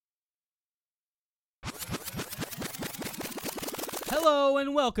Hello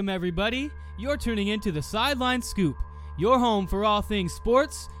and welcome, everybody. You're tuning into the Sideline Scoop, your home for all things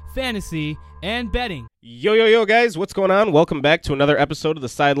sports, fantasy, and betting. Yo, guys. What's going on? Welcome back to another episode of the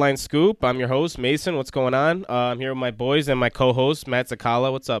Sideline Scoop. I'm your host, Mason. What's going on? I'm here with my boys and my co-host, Matt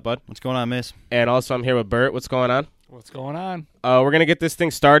Zakala. What's up, bud? What's going on, Mace? And also I'm here with Bert. What's going on? What's going on? We're going to get this thing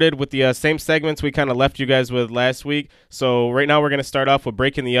started with the same segments we kind of left you guys with last week. So right now we're going to start off with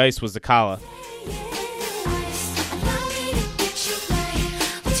Breaking the Ice with Zakala.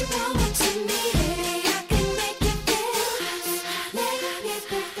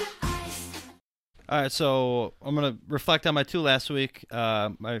 All right, so I'm going to reflect on my two last week.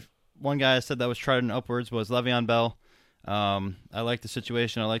 My one guy I said that was trident upwards was Le'Veon Bell. I like the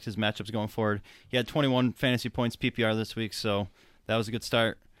situation. I liked his matchups going forward. He had 21 fantasy points PPR this week, so that was a good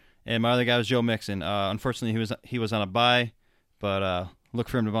start. And my other guy was Joe Mixon. Unfortunately, he was on a bye, but look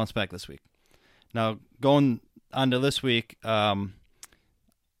for him to bounce back this week. Now, going on to this week, I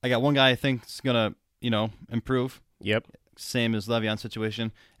got one guy I think is going to, improve. Yep. Same as Le'Veon's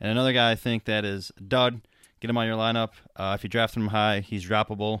situation. And another guy I think that is dud. Get him on your lineup. If you draft him high, he's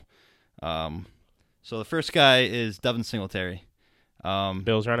droppable. So the first guy is Devin Singletary.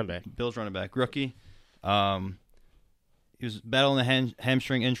 Bills running back. Rookie. He was battling a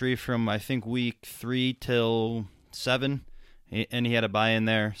hamstring injury from, I think, week 3 till 7. And he had a bye in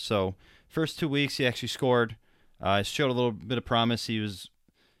there. So first 2 weeks, he actually scored. Showed a little bit of promise. He was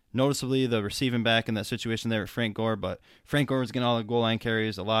noticeably the receiving back in that situation there with Frank Gore, but Frank Gore was getting all the goal line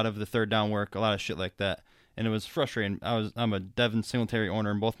carries, a lot of the third down work, a lot of shit like that, and it was frustrating. I'm a Devin Singletary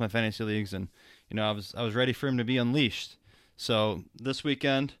owner in both my fantasy leagues, and I was ready for him to be unleashed. So this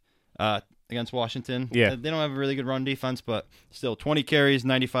weekend against Washington, they don't have a really good run defense, but still 20 carries,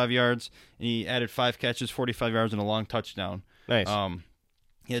 95 yards, and he added 5 catches, 45 yards, and a long touchdown. Nice.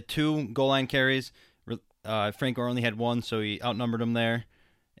 He had 2 goal line carries. Frank Gore only had 1, so he outnumbered him there.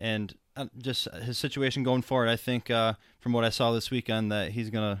 And just his situation going forward, I think from what I saw this weekend that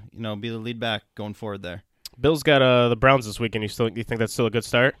he's gonna, be the lead back going forward there. Bills got the Browns this weekend. You think that's still a good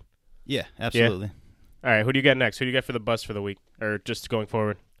start? Yeah, absolutely. Yeah. All right, who do you got next? Who do you got for the bus for the week, or just going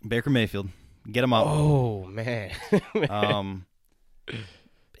forward? Baker Mayfield, get him out. Oh man.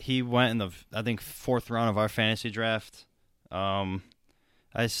 He went in the 4th round of our fantasy draft.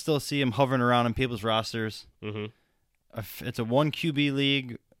 I still see him hovering around in people's rosters. Mm-hmm. If it's a 1 QB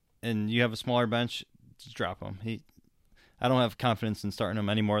league and you have a smaller bench, just drop him. I don't have confidence in starting him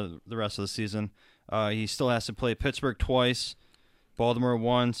anymore the rest of the season. He still has to play Pittsburgh twice, Baltimore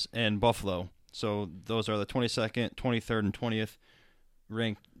once, and Buffalo. So those are the 22nd, 23rd, and 20th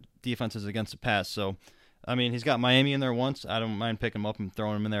ranked defenses against the pass. So, he's got Miami in there once. I don't mind picking him up and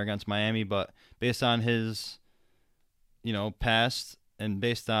throwing him in there against Miami, but based on his, past and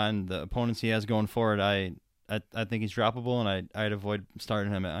based on the opponents he has going forward, I think he's droppable, and I'd avoid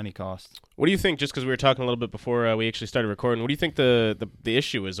starting him at any cost. What do you think, just because we were talking a little bit before we actually started recording, what do you think the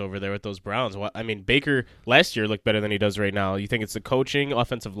issue is over there with those Browns? Baker last year looked better than he does right now. You think it's the coaching,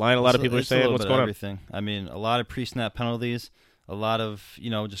 offensive line? A lot of people are saying, what's going on? Everything. A lot of pre-snap penalties, a lot of,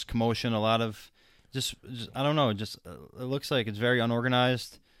 just commotion, a lot of just I don't know, just it looks like it's very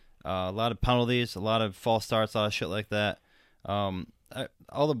unorganized, a lot of penalties, a lot of false starts, a lot of shit like that.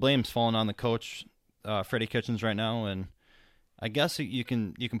 All the blame's falling on the coach, Freddie Kitchens right now, and I guess you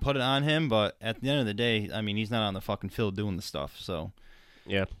can put it on him, but at the end of the day, he's not on the fucking field doing the stuff. So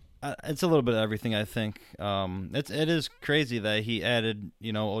yeah, it's a little bit of everything. I think it is crazy that he added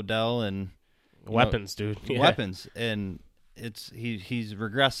Odell and weapons, dude, weapons, and he's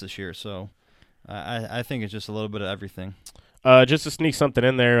regressed this year. So I think it's just a little bit of everything. Just to sneak something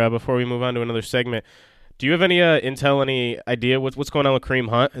in there before we move on to another segment. Do you have any intel, any idea what's going on with Kareem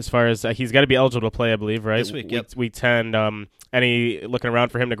Hunt as far as he's got to be eligible to play, I believe, right? This week, yep. Week 10. Any looking around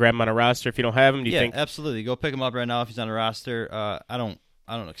for him to grab him on a roster if you don't have him? Do you think? Yeah, absolutely. Go pick him up right now if he's on a roster. I don't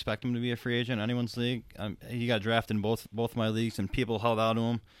expect him to be a free agent in anyone's league. He got drafted in both my leagues, and people held out to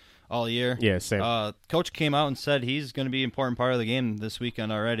him all year. Yeah, same. Coach came out and said he's going to be an important part of the game this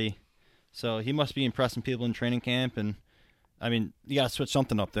weekend already. So he must be impressing people in training camp, and you got to switch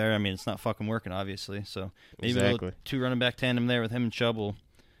something up there. It's not fucking working, obviously. So maybe a little 2 running back tandem there with him and Chubb will,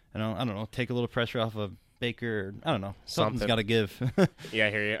 I don't know, take a little pressure off of Baker. I don't know. Something's got to give. Yeah,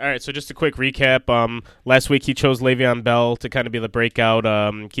 I hear you. All right, so just a quick recap. Last week he chose Le'Veon Bell to kind of be the breakout.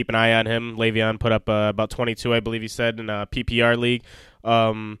 Keep an eye on him. Le'Veon put up about 22, I believe he said, in a PPR league.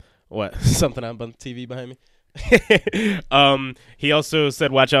 What? Something on the TV behind me? He also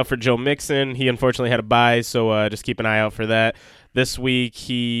said watch out for Joe Mixon. He unfortunately had a bye, so just keep an eye out for that. This week,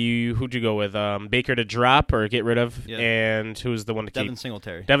 who'd you go with? Baker to drop or get rid of? Yeah. And who's the one to Devin keep?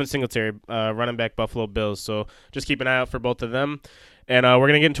 Singletary. Devin Singletary, running back Buffalo Bills. So just keep an eye out for both of them. And we're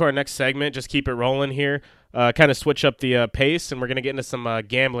going to get into our next segment. Just keep it rolling here. Kind of switch up the pace, and we're going to get into some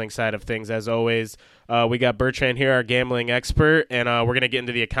gambling side of things. As always, we got Bertrand here, our gambling expert, and we're going to get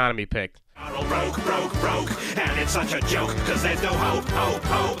into the economy pick. Broke, and it's such a joke, cause there's no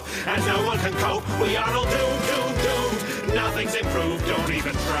hope, and no one can cope. We are all doomed, nothing's improved, don't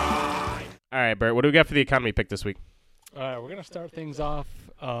even try. All right, Bert, what do we got for the economy pick this week? All right, we're going to start things off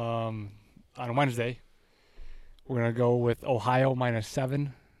on Wednesday. We're going to go with Ohio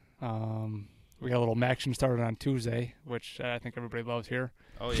 -7. We got a little action started on Tuesday, which I think everybody loves here.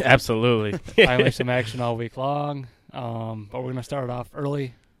 Oh, yeah. Absolutely. Finally some action all week long. But we're going to start off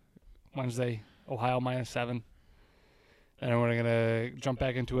early Wednesday, Ohio -7. And we're going to jump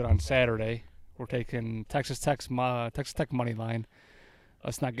back into it on Saturday. We're taking Texas Tech money line.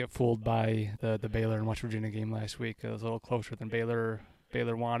 Let's not get fooled by the Baylor and West Virginia game last week. It was a little closer than Baylor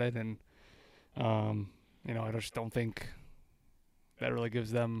wanted, and I just don't think that really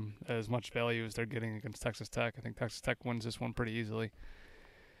gives them as much value as they're getting against Texas Tech. I think Texas Tech wins this one pretty easily.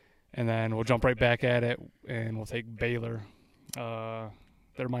 And then we'll jump right back at it, and we'll take Baylor.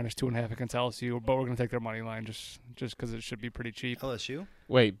 They're -2.5 against LSU, but we're going to take their money line just because it should be pretty cheap. LSU?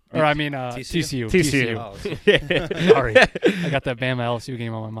 Wait. Or I mean TCU. Oh, Sorry. I got that Bama LSU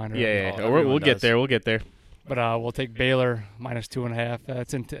game on my mind. Yeah. Oh, We'll get does. there. We'll get there. But we'll take Baylor -2.5.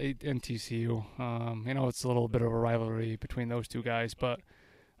 That's in TCU. It's a little bit of a rivalry between those two guys, but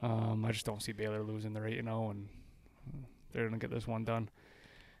I just don't see Baylor losing. They're 8-0, and they're going to get this one done.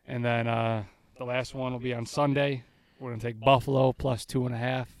 And then the last one will be on Sunday. We're going to take Buffalo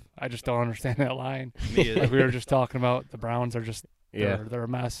 +2.5. I just don't understand that line. Me either. Like we were just talking about, the Browns are just Yeah. they're a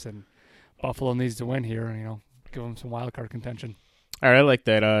mess, and Buffalo needs to win here. Give them some wild card contention. All right, I like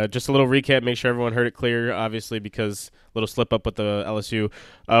that. Just a little recap, make sure everyone heard it clear, obviously, because a little slip up with the LSU.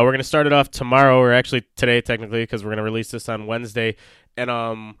 We're going to start it off tomorrow, or actually today, technically, because we're going to release this on Wednesday. And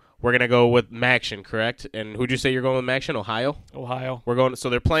we're going to go with Maction, correct? And who'd you say you're going with Maction? Ohio? Ohio. We're going. So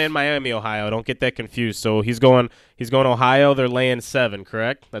they're playing Miami, Ohio. Don't get that confused. So he's going Ohio. They're laying 7,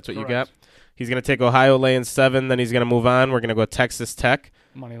 correct? That's what you got? Correct. He's going to take Ohio laying 7. Then he's going to move on. We're going to go Texas Tech.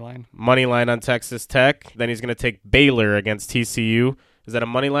 Money line. Money line on Texas Tech. Then he's going to take Baylor against TCU. Is that a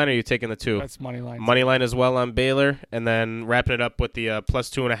money line, or are you taking the 2? That's money line. Money line as well on Baylor, and then wrapping it up with the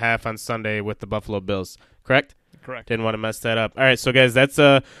 +2.5 on Sunday with the Buffalo Bills. Correct? Correct. Didn't want to mess that up. All right, so guys, that's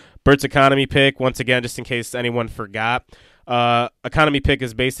Bert's economy pick. Once again, just in case anyone forgot, economy pick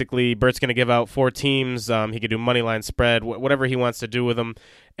is basically Bert's going to give out 4 teams. He could do money line spread, whatever he wants to do with them,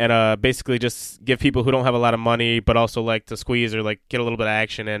 and basically just give people who don't have a lot of money but also like to squeeze or like get a little bit of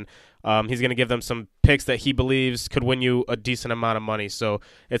action in. He's going to give them some picks that he believes could win you a decent amount of money. So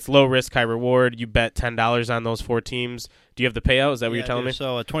it's low risk, high reward. You bet $10 on those 4 teams. Do you have the payout? Is that what you're telling me?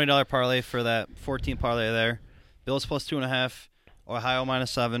 So a $20 parlay for that 14 parlay there. Bills +2.5, Ohio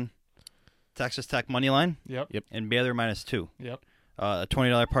 -7, Texas Tech money line, Yep. and Baylor -2. Yep. A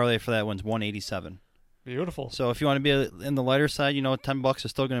 $20 parlay for that one's $187. Beautiful. So if you want to be in the lighter side, $10 is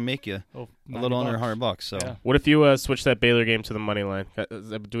still going to make you Oh, a little under $90. $100. So Yeah. What if you switch that Baylor game to the money line?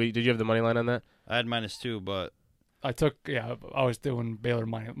 Did you have the money line on that? I had -2, but I was doing Baylor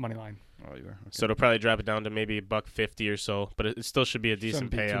money line. you were. Okay. So it'll probably drop it down to maybe $1.50 or so, but it still should be a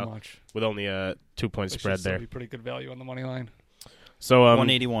decent Shouldn't be too payout much. with only a 2-point It should spread still there. be pretty good value on the money line. So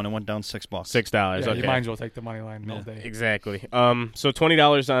 181 and went down $6. $6. Yeah, Okay. you might as well take the money line all Yeah. day. Exactly. So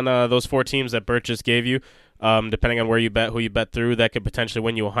 $20 on those 4 teams that Bert just gave you. Depending on where you bet, who you bet through, that could potentially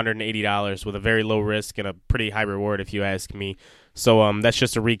win you $180 with a very low risk and a pretty high reward, if you ask me. So that's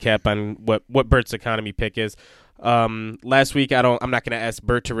just a recap on what Bert's economy pick is. Last week, I'm not going to ask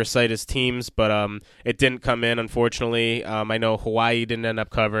Bert to recite his teams, but it didn't come in, unfortunately. I know Hawaii didn't end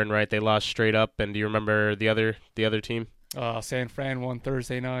up covering, right? They lost straight up. And do you remember the other team? San Fran won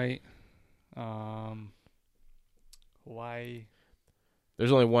Thursday night. Hawaii.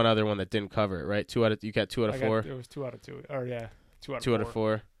 There's only one other one that didn't cover it, right? You got 2 out of 4. It was 2 out of 2. Or yeah, 2 out of 4. 2 out of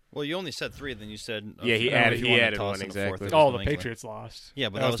 4. Well, you only said 3, then you said Yeah, he if added- you he wanted to added toss one, in the exactly. fourth, it was Oh, New the England. Patriots lost. Yeah,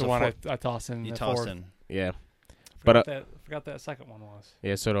 but that was the a one four- I tossed in. You the tossed fourth. in. Yeah. Forgot But, forgot that second one was.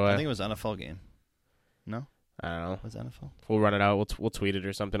 Yeah, so do I I. think it was NFL game. No, I don't know. was it NFL? We'll run it out. We'll tweet it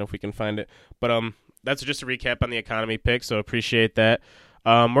or something if we can find it. But that's just a recap on the economy pick, so appreciate that.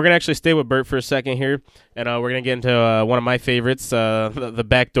 We're going to actually stay with Bert for a second here, and we're going to get into one of my favorites, the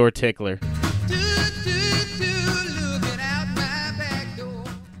backdoor tickler.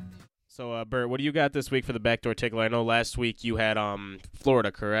 So, Bert, what do you got this week for the backdoor tickler? I know last week you had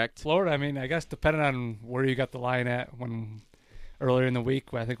Florida, correct? Florida, I mean, I guess depending on where you got the line at when earlier in the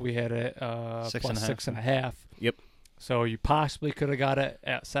week. I think we had it plus 6.5. Yep. So you possibly could have got it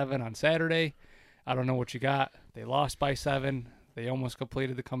at 7 on Saturday. I don't know what you got. They lost by 7. They almost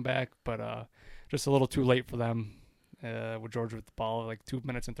completed the comeback, but just a little too late for them with Georgia with the ball, like 2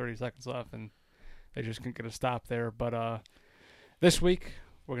 minutes and 30 seconds left, and they just couldn't get a stop there. But this week,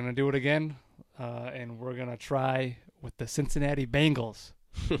 we're going to do it again, and we're going to try with the Cincinnati Bengals.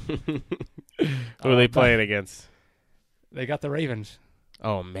 Who are they playing against? They got the Ravens.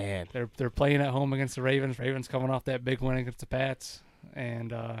 Oh, man. They're playing at home against the Ravens. Ravens coming off that big win against the Pats,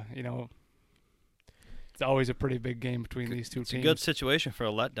 and it's always a pretty big game between these two teams. It's a good situation for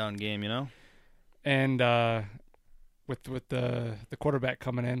a letdown game, And with the quarterback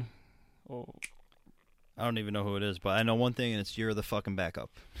coming in, I don't even know who it is, but I know one thing, and it's you're the fucking backup.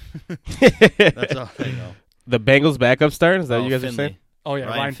 That's all I know. The Bengals backup starting? Is that what you guys Finley. are saying? oh yeah,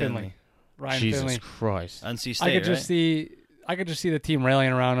 Ryan Finley. Jesus Finley. Christ. NC State, I could just right? see. I could just see the team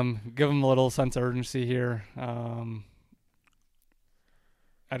rallying around him, give him a little sense of urgency here. What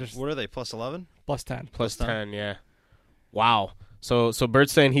are they, plus 11? Plus 10. Plus Plus 10, yeah. Wow. So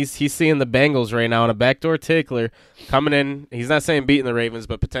Bert's saying he's seeing the Bengals right now on a backdoor tickler coming in. He's not saying beating the Ravens,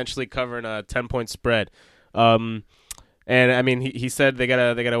 but potentially covering a 10-point spread. And I mean, he said they got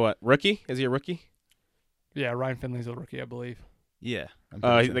a what, rookie? Is he a rookie? Yeah, Ryan Finley's a rookie, I believe. Yeah. I'm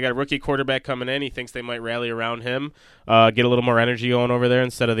pretty sure. They got a rookie quarterback coming in. He thinks they might rally around him, get a little more energy going over there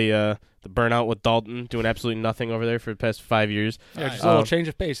instead of the burnout with Dalton doing absolutely nothing over there for the past 5 years. Yeah, just a little change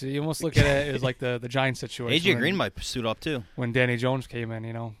of pace. You almost look at it as like the Giants situation. AJ Green might suit up, too. When Danny Jones came in,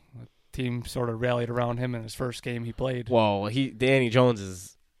 the team sort of rallied around him in his first game he played. Well, Danny Jones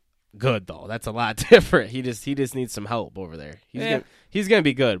is good though. That's a lot different. He just needs some help over there. He's gonna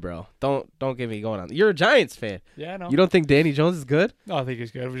be good, bro. Don't get me going on. You're a Giants fan. Yeah, no. You don't think Danny Jones is good? No, I think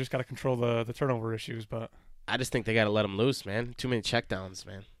he's good. We just got to control the turnover issues, but I just think they got to let him loose, man. Too many checkdowns,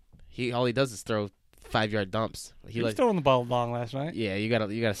 man. All he does is throw 5-yard dumps. he was throwing the ball long last night. Yeah, you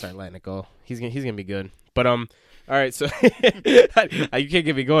gotta start letting it go. He's gonna be good. But all right, so you can't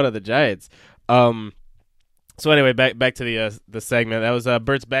get me going on the Giants. So anyway, back to the segment. That was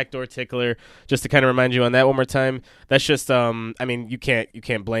Bert's backdoor tickler. Just to kind of remind you on that one more time. That's just I mean, you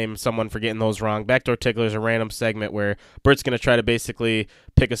can't blame someone for getting those wrong. Backdoor tickler is a random segment where Bert's going to try to basically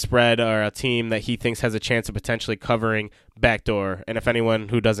pick a spread or a team that he thinks has a chance of potentially covering backdoor. And if anyone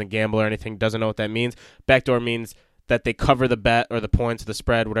who doesn't gamble or anything doesn't know what that means, backdoor means that they cover the bet or the points or the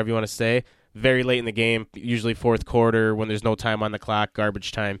spread, whatever you want to say, very late in the game, usually fourth quarter when there's no time on the clock,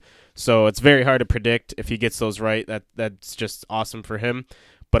 garbage time. So it's very hard to predict if he gets those right. That's just awesome for him.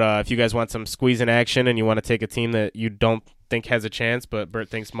 But if you guys want some squeeze in action and you want to take a team that you don't think has a chance but Bert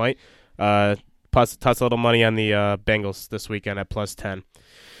thinks might, toss a little money on the Bengals this weekend at plus 10.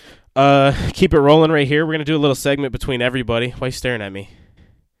 Keep it rolling right here. We're going to do a little segment between everybody. Why are you staring at me?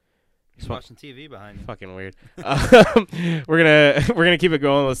 He's watching TV behind you. Fucking weird. We're gonna keep it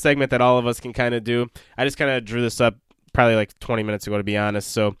going with a segment that all of us can kind of do. I just kind of drew this up probably like 20 minutes ago, to be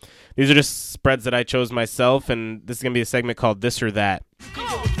honest. So these are just spreads that I chose myself, and this is gonna be a segment called This or That.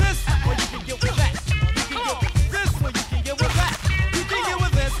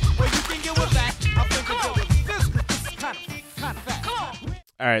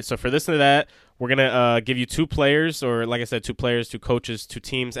 All right, so for this and that, we're going to give you two players, or like I said, two players, two coaches, two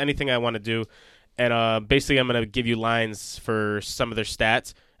teams, anything I want to do. And basically I'm going to give you lines for some of their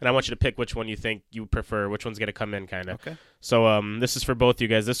stats, and I want you to pick which one you think you prefer, which one's going to come in kind of. Okay. So this is for both you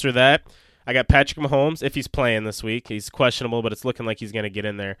guys. This or that. I got Patrick Mahomes, if he's playing this week. He's questionable, but it's looking like he's going to get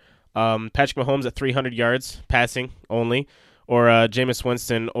in there. Patrick Mahomes at 300 yards, passing only, or Jameis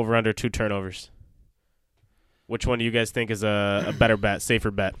Winston over under 2 turnovers. Which one do you guys think is a better bet, safer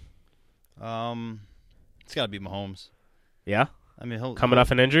bet? It's got to be Mahomes. Yeah? I mean, he'll Coming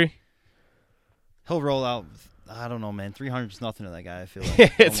off an injury? He'll roll out. I don't know, man. 300 is nothing to that guy, I feel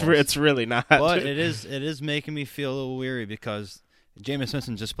like. It's really not. But it is making me feel a little weary because Jameis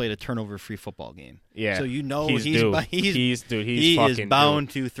Winston just played a turnover-free football game. Yeah. So you know he's he fucking is bound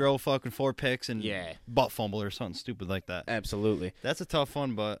due. to throw fucking 4 picks and Yeah. butt fumble or something stupid like that. Absolutely. That's a tough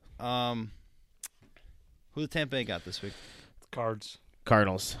one, but who the Tampa Bay got this week? Cards.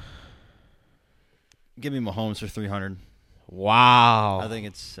 Cardinals. Give me Mahomes for 300. Wow. I think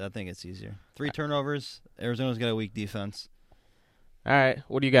it's easier. 3 turnovers. Arizona's got a weak defense. All right.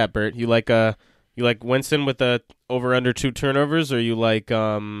 What do you got, Bert? You like Winston with the over under 2 turnovers, or you like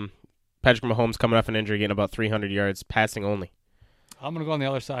Patrick Mahomes coming off an injury, getting about 300 yards, passing only? I'm gonna go on the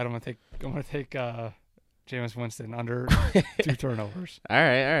other side. I'm gonna take Jameis Winston under 2 turnovers. All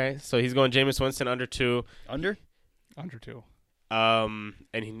right. So he's going Jameis Winston under 2. Under 2.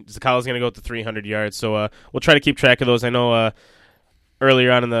 And Zakala's going to go with the 300 yards. So we'll try to keep track of those. I know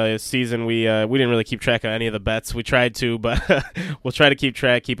earlier on in the season, we didn't really keep track of any of the bets. We tried to, but we'll try to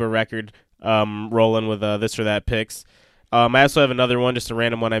keep a record rolling with this or that picks. I also have another one, just a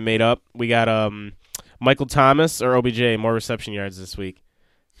random one I made up. We got Michael Thomas or OBJ more reception yards this week.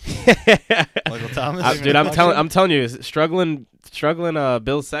 Michael Thomas, Dude, I'm telling you, struggling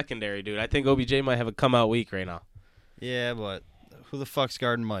Bills secondary, dude. I think OBJ might have a come out week right now. Yeah, but who the fuck's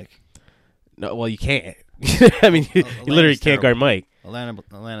guarding Mike? No, well, you can't. I mean, you literally can't guard Mike.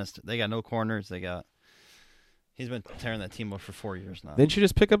 Atlanta's they got no corners. He's been tearing that team up for 4 years now. Didn't you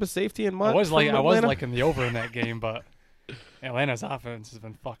just pick up a safety in Mike? I was liking the over in that game, but Atlanta's offense has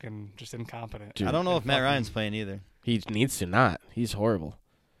been fucking just incompetent. Dude, I don't know if Matt Ryan's playing either. He needs to not. He's horrible.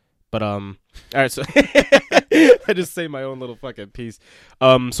 But all right, so I just say my own little fucking piece.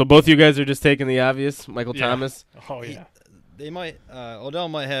 So both you guys are just taking the obvious, Michael Thomas. Oh yeah. They might Odell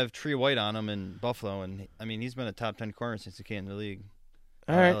might have Tree White on him in Buffalo, and I mean he's been a top 10 corner since he came in the league.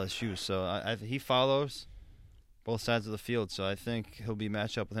 All right. LSU, so he follows both sides of the field, so I think he'll be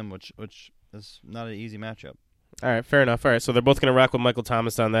matched up with him, which is not an easy matchup. All right, fair enough. All right, so they're both gonna rock with Michael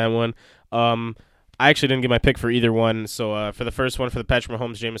Thomas on that one. I actually didn't get my pick for either one. So for the first one, for the Patrick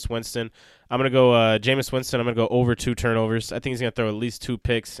Mahomes, Jameis Winston, I'm going to go Jameis Winston. I'm going to go over 2 turnovers. I think he's going to throw at least 2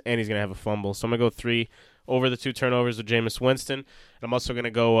 picks, and he's going to have a fumble. So I'm going to go 3 over the 2 turnovers with Jameis Winston. And I'm also going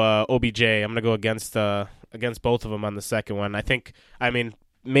to go OBJ. I'm going to go against both of them on the second one.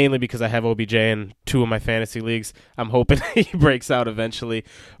 Mainly because I have OBJ in 2 of my fantasy leagues. I'm hoping he breaks out eventually.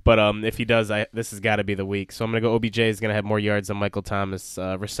 But if he does, this has got to be the week. So I'm going to go OBJ is going to have more yards than Michael Thomas,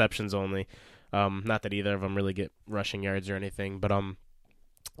 receptions only. Not that either of them really get rushing yards or anything, but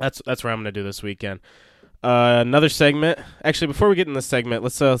that's where I'm going to do this weekend. Another segment. Actually, before we get in this segment,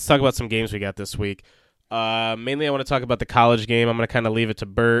 let's talk about some games we got this week. Mainly, I want to talk about the college game. I'm going to kind of leave it to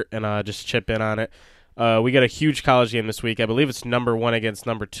Bert and just chip in on it. We got a huge college game this week. I believe it's number 1 against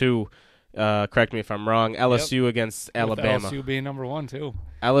number 2. Correct me if I'm wrong. LSU against Alabama. LSU being number 1 too.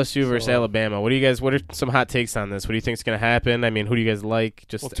 LSU versus Alabama. What are some hot takes on this? What do you think is going to happen? I mean, who do you guys like?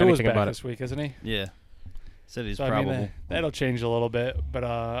 Just anything back about this week, isn't he? Yeah, said he's so, probable. That'll change a little bit, but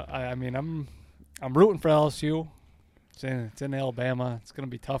I'm rooting for LSU. It's in Alabama. It's going to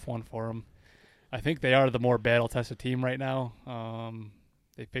be a tough one for them. I think they are the more battle-tested team right now.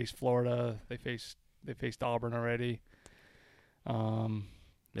 They faced Florida. They faced Auburn already.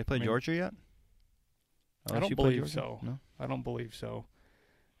 They played Georgia yet? I don't believe so. No? I don't believe so.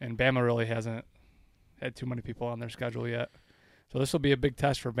 And Bama really hasn't had too many people on their schedule yet. So this will be a big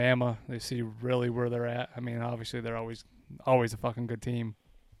test for Bama. They see really where they're at. I mean, obviously they're always a fucking good team.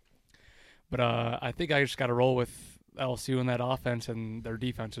 But I think I just got to roll with LSU in that offense, and their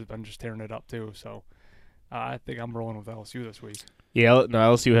defense has been just tearing it up too. So I think I'm rolling with LSU this week. Yeah, no,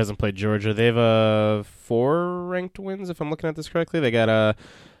 LSU hasn't played Georgia. They have 4 ranked wins, if I'm looking at this correctly. They got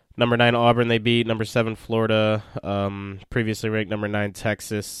number 9 Auburn they beat, number 7 Florida, previously ranked number 9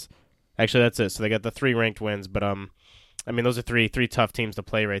 Texas. Actually, that's it. So they got the 3 ranked wins, but those are three tough teams to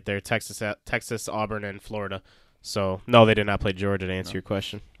play right there: Texas, Auburn, and Florida. So no, they did not play Georgia. To answer your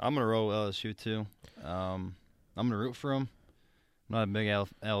question, I'm gonna roll with LSU too. I'm gonna root for them. I'm not a big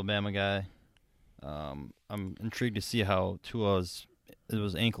Alabama guy. I'm intrigued to see how Tua's it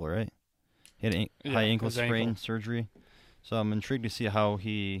was ankle, right? He had high ankle sprain surgery. So I'm intrigued to see how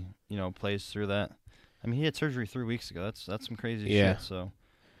he, plays through that. I mean, he had surgery 3 weeks ago. That's some crazy shit. So,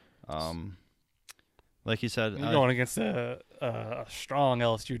 like you said, you're going against a strong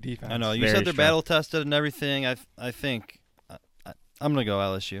LSU defense. I know you said they're battle tested and everything. I think I'm gonna go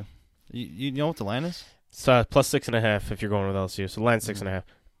LSU. You know what the line is? It's +6.5 if you're going with LSU. So the line's 6.5.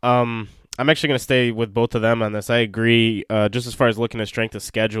 I'm actually going to stay with both of them on this. I agree. Just as far as looking at strength of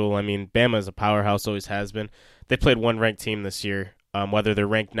schedule, I mean, Bama is a powerhouse, always has been. They played one ranked team this year. Whether they're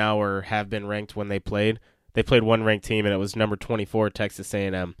ranked now or have been ranked when they played one ranked team, and it was number 24 Texas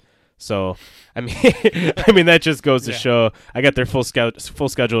A&M. So, I mean, that just goes to show. I got their full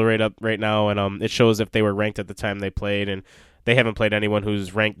schedule right now, and it shows if they were ranked at the time they played, and they haven't played anyone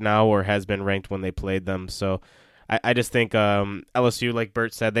who's ranked now or has been ranked when they played them. So, I just think LSU, like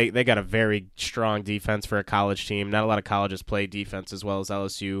Bert said, they got a very strong defense for a college team. Not a lot of colleges play defense as well as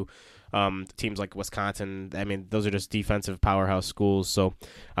LSU. Teams like Wisconsin, I mean, those are just defensive powerhouse schools. So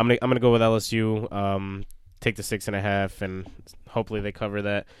I'm gonna go with LSU. Take the 6.5, and hopefully they cover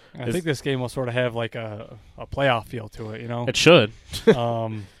that. I think this game will sort of have like a playoff feel to it. It should.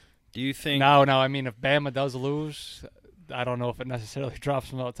 Do you think now? I mean, if Bama does lose, I don't know if it necessarily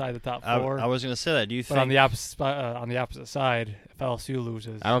drops them outside the top 4. I was going to say that. Do you think? But on the opposite side, if LSU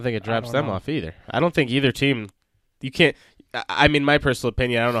loses, I don't think it drops them off either. I don't think either team. You can't. I mean, my personal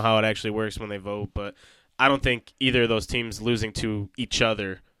opinion. I don't know how it actually works when they vote, but I don't think either of those teams losing to each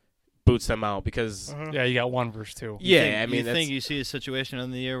other boots them out because Yeah, you got 1 versus 2. I mean, you think you see a situation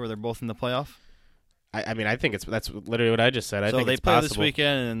in the year where they're both in the playoff? I mean, I think that's literally what I just said. I so think they it's play possible. this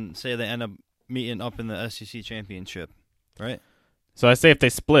weekend and say they end up meeting up in the SEC championship, right? So I say if they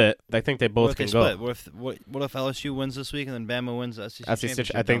split, I think they What both if they can go. split? What if LSU wins this week and then Bama wins the SEC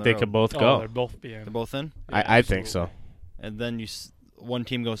championship? I think down they the could road? both Oh, go. they're both being. They're both in, Yeah, I think so. and then one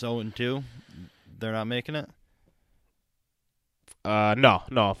team goes 0-2. They're not making it. No.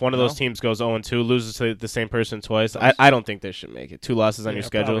 If one of those No? teams goes 0-2, loses to the same person twice, Twice. I don't think they should make it. 2 losses on Yeah, your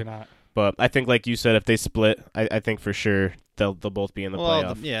schedule. Probably not. But I think, like you said, if they split, I think for sure they'll both be in the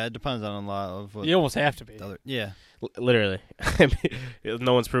playoff. Yeah, it depends on a lot of what You almost have to be. the other. Yeah, Literally. I mean,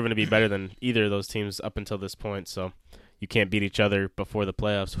 no one's proven to be better than either of those teams up until this point, so you can't beat each other before the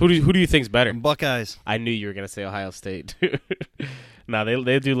playoffs. Who do you think's better? Buckeyes. I knew you were going to say Ohio State. No,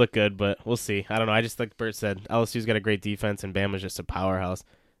 they do look good, but we'll see. I don't know. I just, like Bert said, LSU's got a great defense, and Bama's just a powerhouse.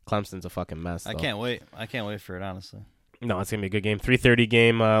 Clemson's a fucking mess, though. I can't wait. I can't wait for it, honestly. No, it's going to be a good game. 3:30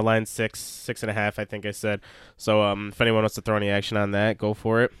 game, line 6.5, I think I said. So if anyone wants to throw any action on that, go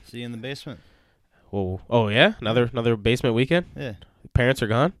for it. See you in the basement. Whoa. Oh, yeah? Another basement weekend? Yeah. Parents are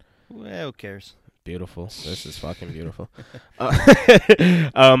gone? Well, who cares? Beautiful. This is fucking beautiful. All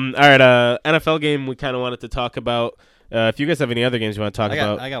right, NFL game we kind of wanted to talk about. If you guys have any other games you want to talk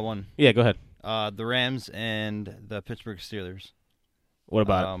about. I got one. Yeah, go ahead. The Rams and the Pittsburgh Steelers. What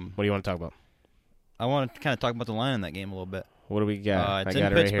about it? What do you want to talk about? I want to kind of talk about the line in that game a little bit. What do we got? It's I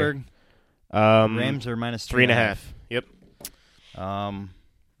got in it Pittsburgh. right here. Rams are minus 3.5. Yep.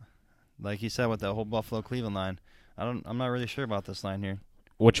 Like you said with that whole Buffalo Cleveland line, I'm not really sure about this line here.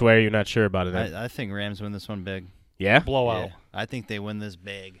 Which way are you not sure about it? Then? I think Rams win this one big. Yeah. Blowout. Yeah, I think they win this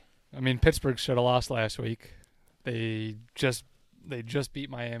big. I mean, Pittsburgh should have lost last week. They just beat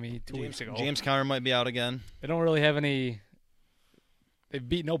Miami 2 weeks ago. James Conner might be out again. They don't really have any. They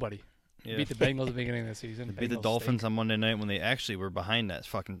beat nobody. Yeah. Beat the Bengals at the beginning of the season. They beat the Bengals Dolphins stink. on Monday night when they actually were behind that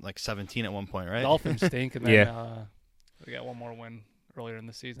fucking like 17 at one point, right? Dolphins stink, and then Yeah. they got one more win earlier in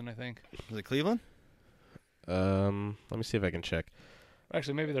the season, I think. Was it Cleveland? Let me see if I can check.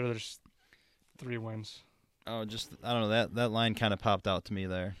 Actually, maybe there's 3 wins. Oh, just I don't know. That line kind of popped out to me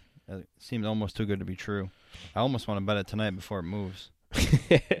there. It seemed almost too good to be true. I almost want to bet it tonight before it moves.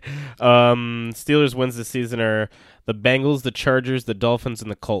 Steelers wins this season are the Bengals, the Chargers, the Dolphins, and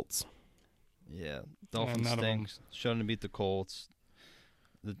the Colts. Yeah, Dolphins none of them. stinks. Showing to beat the Colts.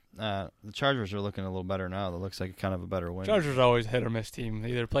 The Chargers are looking a little better now. That looks like kind of a better win. Chargers are always a hit or miss team.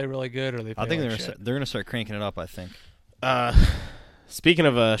 They either play really good or they play I think like they're shit. going to start cranking it up. I think. Speaking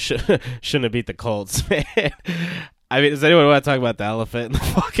of shouldn't have beat the Colts, man. I mean, does anyone want to talk about the elephant in the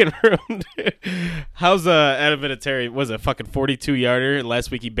fucking room? Dude? How's Adam Vinatieri? Was it a fucking 42-yarder? And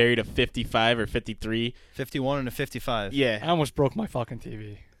last week he buried a 55 or 53. 51 and a 55. Yeah. I almost broke my fucking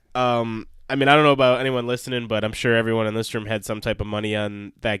TV. I mean, I don't know about anyone listening, but I'm sure everyone in this room had some type of money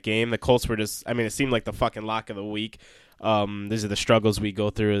on that game. The Colts were just, I mean, it seemed like the fucking lock of the week. These are the struggles we go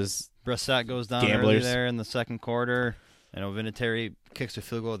through as Brissett goes down early gamblers. there in the second quarter. Vinatieri kicks a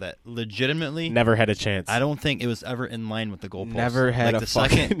field goal that legitimately Never had a chance. I don't think it was ever in line with the goalpost. Never had like a the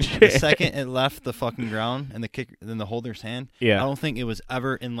fucking second, chance. the second it left the fucking ground and the kick, then the holder's hand. Yeah. I don't think it was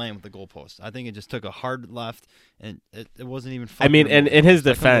ever in line with the goalpost. I think it just took a hard left and it wasn't even. I mean, and in his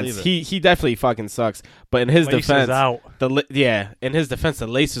I couldn't defense, believe he definitely fucking sucks. But in his Laces defense, out. in his defense, the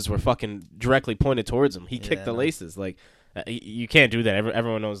laces were fucking directly pointed towards him. He kicked the no. laces. Like, you can't do that.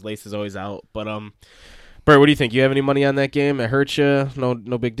 Everyone knows laces always out. But Bert, what do you think? You have any money on that game? It hurt you? No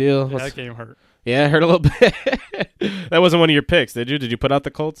big deal. Yeah, that game hurt. Yeah, it hurt a little bit. That wasn't one of your picks, did you? Did you put out the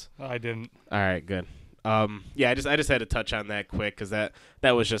Colts? I didn't. All right, good. Yeah, I just had to touch on that quick because that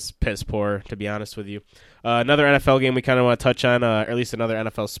was just piss poor, to be honest with you. Another NFL game we kind of want to touch on, or at least another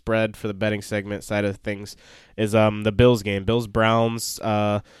NFL spread for the betting segment side of things, is the Bills game. Bills-Browns.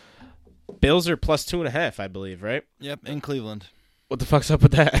 Bills are plus 2.5, I believe, right? Yep, in Cleveland. What the fuck's up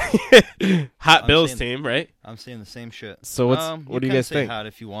with that? Hot I'm Bills saying- team, right? I'm saying the same shit. So what do you can guys say think? Hot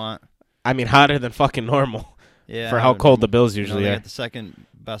if you want. I mean, hotter than fucking normal Yeah. for how cold the Bills You know, usually they are. got the second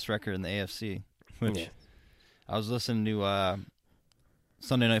best record in the AFC. Which Yeah. I was listening to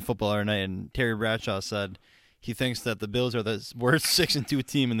Sunday Night Football the other night, and Terry Bradshaw said he thinks that the Bills are the worst 6-2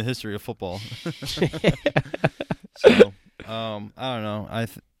 team in the history of football. So I don't know.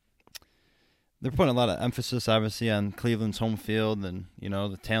 They're putting a lot of emphasis, obviously, on Cleveland's home field and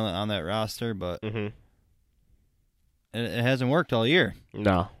the talent on that roster, but it hasn't worked all year.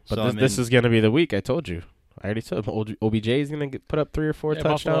 No, but So, this is going to be the week. I told you. I already told him. OBJ is going to put up 3 or 4 Yeah,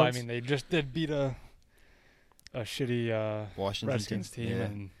 touchdowns. Buffalo, I mean, they just did beat a shitty Washington Redskins team, Yeah.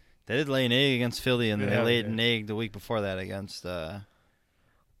 and They did lay an egg against Philly, and then Yeah, they laid yeah. an egg the week before that against who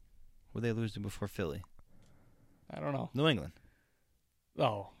they lose to before Philly? I don't know. New England.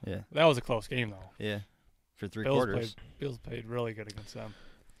 Oh, Yeah, that was a close game though. yeah, for three Bills quarters. played really good against them.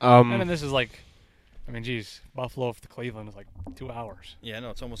 Um, And then this is like, I mean, geez, Buffalo to Cleveland is like 2 hours. Yeah,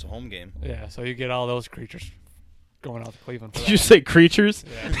 no, it's almost a home game. Yeah, so you get all those creatures going out to Cleveland for did that. you say creatures?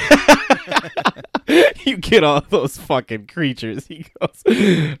 Yeah. You get all those fucking creatures. He goes.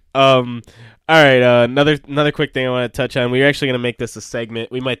 All right. Another quick thing I want to touch on. We're actually going to make this a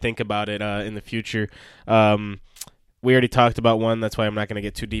segment. We might think about it in the future. We already talked about one. That's why I'm not going to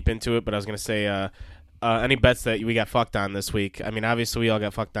get too deep into it. But I was going to say any bets that we got fucked on this week. I mean, obviously we all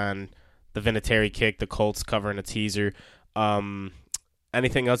got fucked on the Vinatieri kick, the Colts covering a teaser.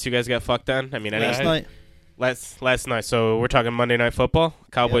 Anything else you guys got fucked on? I mean, Last night. last night. So we're talking Monday Night Football,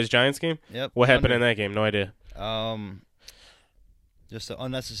 Cowboys-Giants game. Yep. What happened in that game? No idea. Just an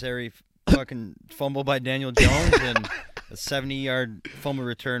unnecessary fucking fumble by Daniel Jones and a 70-yard fumble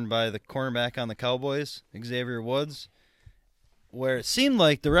return by the cornerback on the Cowboys, Xavier Woods, where it seemed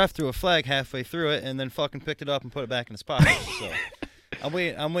like the ref threw a flag halfway through it and then fucking picked it up and put it back in his pocket. So I'm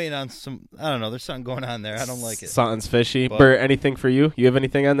waiting on some. I don't know. There's something going on there. I don't like it. Something's fishy. But- Bert, anything for you? You have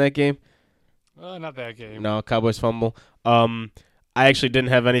anything on that game? Not that game. No, Cowboys fumble. I actually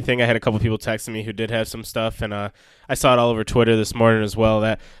didn't have anything. I had a couple people texting me who did have some stuff, and I saw it all over Twitter this morning as well.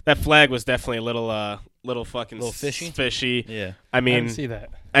 That flag was definitely a little fucking Little fishy? Fishy. Yeah. I I mean, didn't see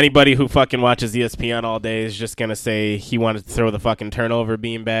that. anybody who fucking watches ESPN all day is just gonna say he wanted to throw the fucking turnover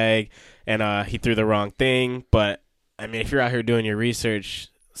beanbag, and he threw the wrong thing. But I mean, if you're out here doing your research,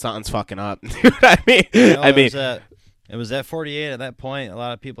 something's fucking up. I mean, It was at 48 at that point. A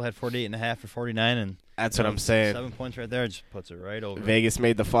lot of people had 48.5 or 49, and that's what I'm saying. 7 points right there just puts it right over. Vegas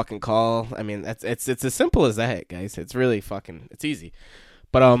made the fucking call. I mean, it's as simple as that, guys. It's really fucking easy.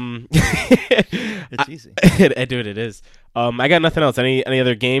 But It's easy. Dude, it is. I got nothing else. Any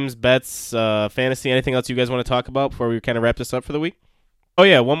other games, bets, fantasy, anything else you guys want to talk about before we kind of wrap this up for the week? Oh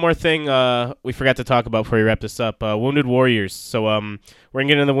yeah, one more thing we forgot to talk about before we wrap this up. Wounded Warriors. So we're gonna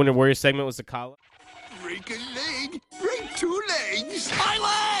get into the Wounded Warriors segment with Zakala. Break a leg, break 2 legs. My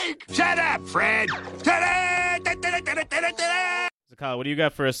leg! Shut up, Fred! Zakala, what do you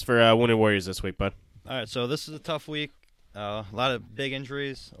got for us for Wounded Warriors this week, bud? All right, so this is a tough week. A lot of big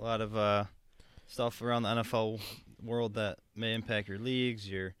injuries, a lot of stuff around the NFL world that may impact your leagues,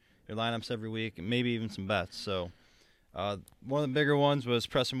 your lineups every week, and maybe even some bets. So one of the bigger ones was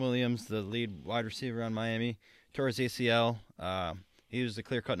Preston Williams, the lead wide receiver on Miami, tore his ACL. He was the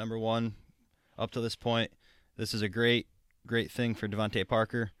clear-cut number one up to this point. This is a great thing for Devontae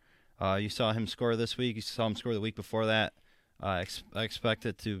Parker. You saw him score this week. You saw him score the week before that. I expect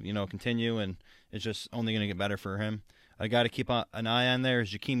it to continue, and it's just only going to get better for him. A guy to keep an eye on there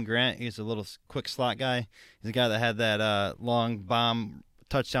is Jakeem Grant. He's a little quick slot guy. He's a guy that had that long bomb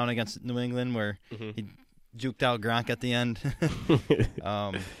touchdown against New England where he juked out Gronk at the end.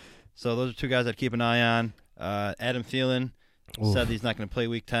 So those are 2 guys I'd keep an eye on. Adam Thielen said he's not going to play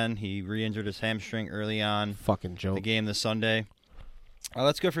Week 10. He re-injured his hamstring early on Fucking joke. the game this Sunday.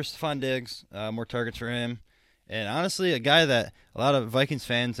 Let's go for Stephon Diggs. More targets for him. And honestly, a guy that a lot of Vikings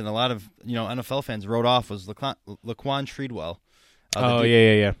fans and a lot of NFL fans wrote off was Laquan Treadwell.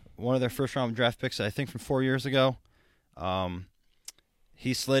 Yeah. One of their first-round draft picks, I think, from 4 years ago.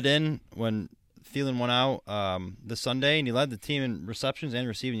 He slid in when Thielen went out this Sunday, and he led the team in receptions and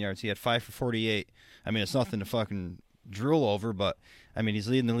receiving yards. He had 5 for 48. I mean, it's nothing to fucking drool over, but I mean, he's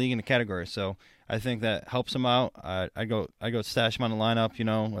leading the league in the category. So I think that helps him out. I go stash him on the lineup.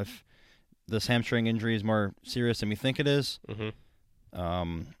 If this hamstring injury is more serious than we think it is.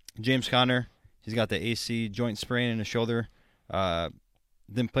 James Conner, he's got the AC joint sprain in his shoulder.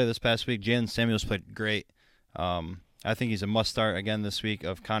 Didn't play this past week. Jalen Samuels played great. I think he's a must-start again this week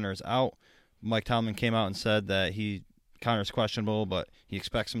if Conner is out. Mike Tomlin came out and said that Conner's questionable, but he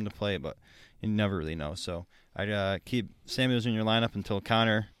expects him to play, but you never really know. So I'd keep Samuels in your lineup until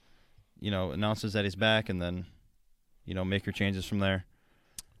Conner, announces that he's back, and then, make your changes from there.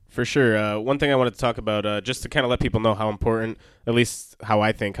 For sure. One thing I wanted to talk about, just to kind of let people know how important, at least how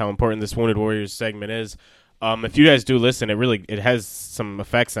I think, how important this Wounded Warriors segment is. If you guys do listen, it has some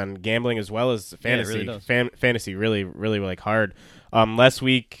effects on gambling as well as fantasy. Yeah, it really does. Fantasy really, really hard. Last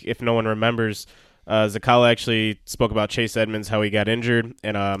week, if no one remembers, Zakala actually spoke about Chase Edmonds, how he got injured,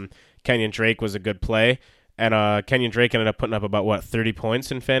 and Kenyon Drake was a good play. And Kenyon Drake ended up putting up about 30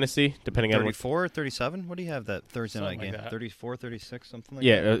 points in fantasy, depending on 34, 37? What do you have that Thursday Something night like game? that. 34, 36, something like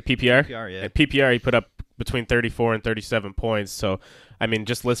yeah, that? PPR. PPR, yeah. At PPR, he put up between 34 and 37 points. So, I mean,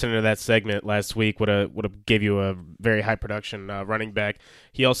 just listening to that segment last week would have gave you a very high production running back.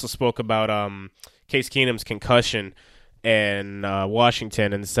 He also spoke about Case Keenum's concussion in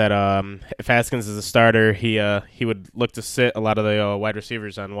Washington and said if Haskins is a starter, he would look to sit a lot of the wide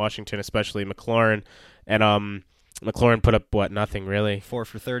receivers on Washington, especially McLaurin. And McLaurin put up nothing really. 4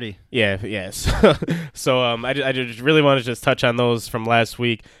 for 30. Yeah, yes. So I just really want to just touch on those from last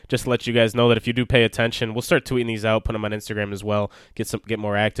week, just to let you guys know that if you do pay attention, we'll start tweeting these out, put them on Instagram as well, get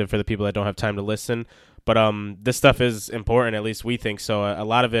more active for the people that don't have time to listen. But this stuff is important, at least we think so. A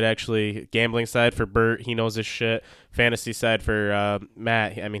lot of it actually, gambling side for Bert, he knows his shit. Fantasy side for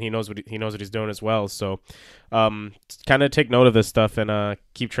Matt, I mean, he knows what he's doing as well. So kind of take note of this stuff and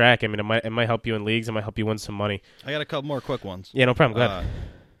keep track. I mean, it might help you in leagues. It might help you win some money. I got a couple more quick ones. Yeah, no problem. Go ahead.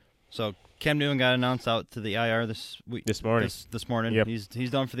 So Cam Newton got announced out to the IR this week. This morning. This morning. Yep. He's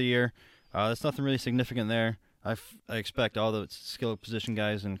done for the year. There's nothing really significant there. I expect all the skill position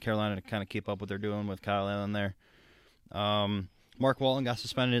guys in Carolina to kind of keep up what they're doing with Kyle Allen there. Mark Walton got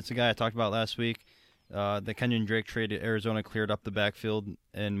suspended. It's a guy I talked about last week. The Kenyon Drake trade to Arizona cleared up the backfield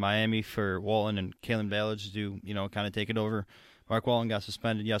in Miami for Walton and Kalen Ballage to kind of take it over. Mark Walton got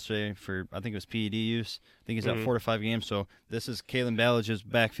suspended yesterday for, I think it was PED use. I think he's out 4 to 5 games. So this is Kalen Ballage's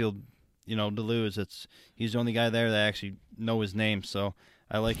backfield, to lose. He's the only guy there that actually know his name. So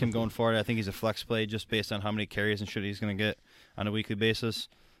I like him going forward. I think he's a flex play just based on how many carries and shit he's going to get on a weekly basis.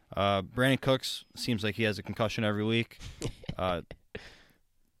 Brandon Cooks seems like he has a concussion every week. Sean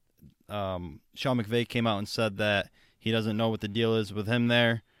McVay came out and said that he doesn't know what the deal is with him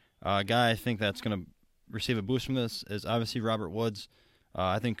there. A guy I think that's going to receive a boost from this is obviously Robert Woods.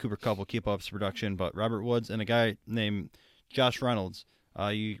 I think Cooper Kupp will keep up his production, but Robert Woods and a guy named Josh Reynolds.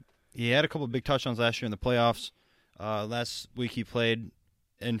 He had a couple of big touchdowns last year in the playoffs. Last week he played.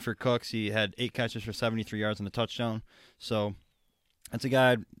 And for Cooks, he had 8 catches for 73 yards and a touchdown. So that's a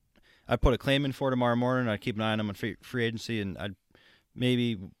guy I'd put a claim in for tomorrow morning. I'd keep an eye on him on free agency, and I'd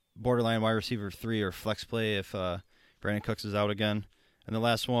maybe borderline wide receiver 3 or flex play if Brandon Cooks is out again. And the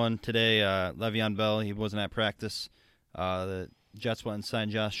last one today, Le'Veon Bell, he wasn't at practice. The Jets went and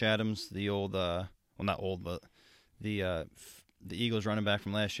signed Josh Adams, the old, not old, but the Eagles running back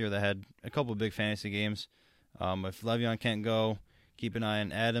from last year that had a couple of big fantasy games. If Le'Veon can't go, keep an eye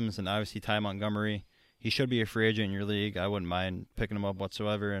on Adams and obviously Ty Montgomery. He should be a free agent in your league. I wouldn't mind picking him up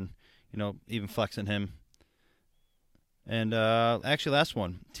whatsoever and, even flexing him. And actually, last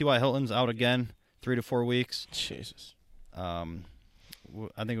one. T.Y. Hilton's out again, 3 to 4 weeks. Jesus. I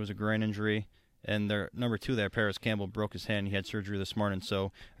think it was a groin injury. And their number 2 there, Paris Campbell, broke his hand. He had surgery this morning.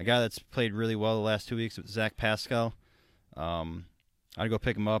 So a guy that's played really well the last 2 weeks was Zach Pascal. I'd go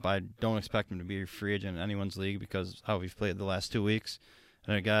pick him up. I don't expect him to be a free agent in anyone's league because of how he's played the last 2 weeks.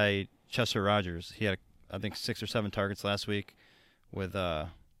 And a guy, Chester Rogers, he had, I think, 6 or 7 targets last week with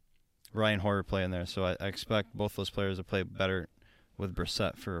Ryan Hoyer playing there. So I expect both those players to play better with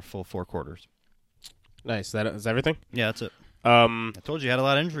Brissett for a full 4 quarters. Nice. That is everything? Yeah, that's it. I told you had a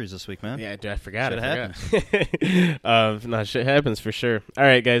lot of injuries this week, man. Yeah, dude, I forgot. Shit happens. No, shit happens for sure. All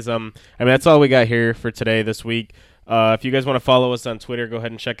right, guys. That's all we got here for today, this week. If you guys want to follow us on Twitter, go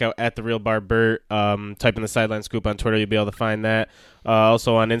ahead and check out @TheRealBarBert. Type in the Sideline Scoop on Twitter, you'll be able to find that.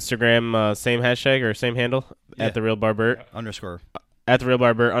 Also on Instagram, same hashtag or same handle, Yeah. @TheRealBarBert. _.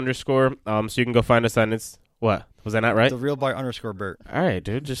 @TheRealBarBert_. So you can go find us on what? Was that not right? The Real Bar _Bert. All right,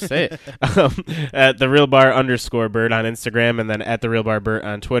 dude, just say it. @TheRealBar_Bert on Instagram, and then @TheRealBarBert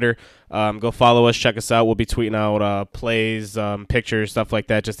on Twitter. Go follow us, check us out. We'll be tweeting out plays, pictures, stuff like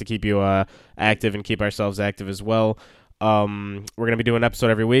that, just to keep you active and keep ourselves active as well. We're going to be doing an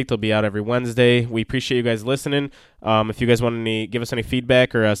episode every week. They'll be out every Wednesday. We appreciate you guys listening. If you guys want to give us any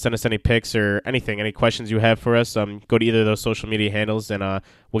feedback or send us any pics or anything, any questions you have for us, go to either of those social media handles and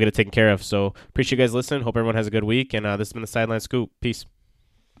we'll get it taken care of. So appreciate you guys listening. Hope everyone has a good week. And this has been the Sideline Scoop. Peace.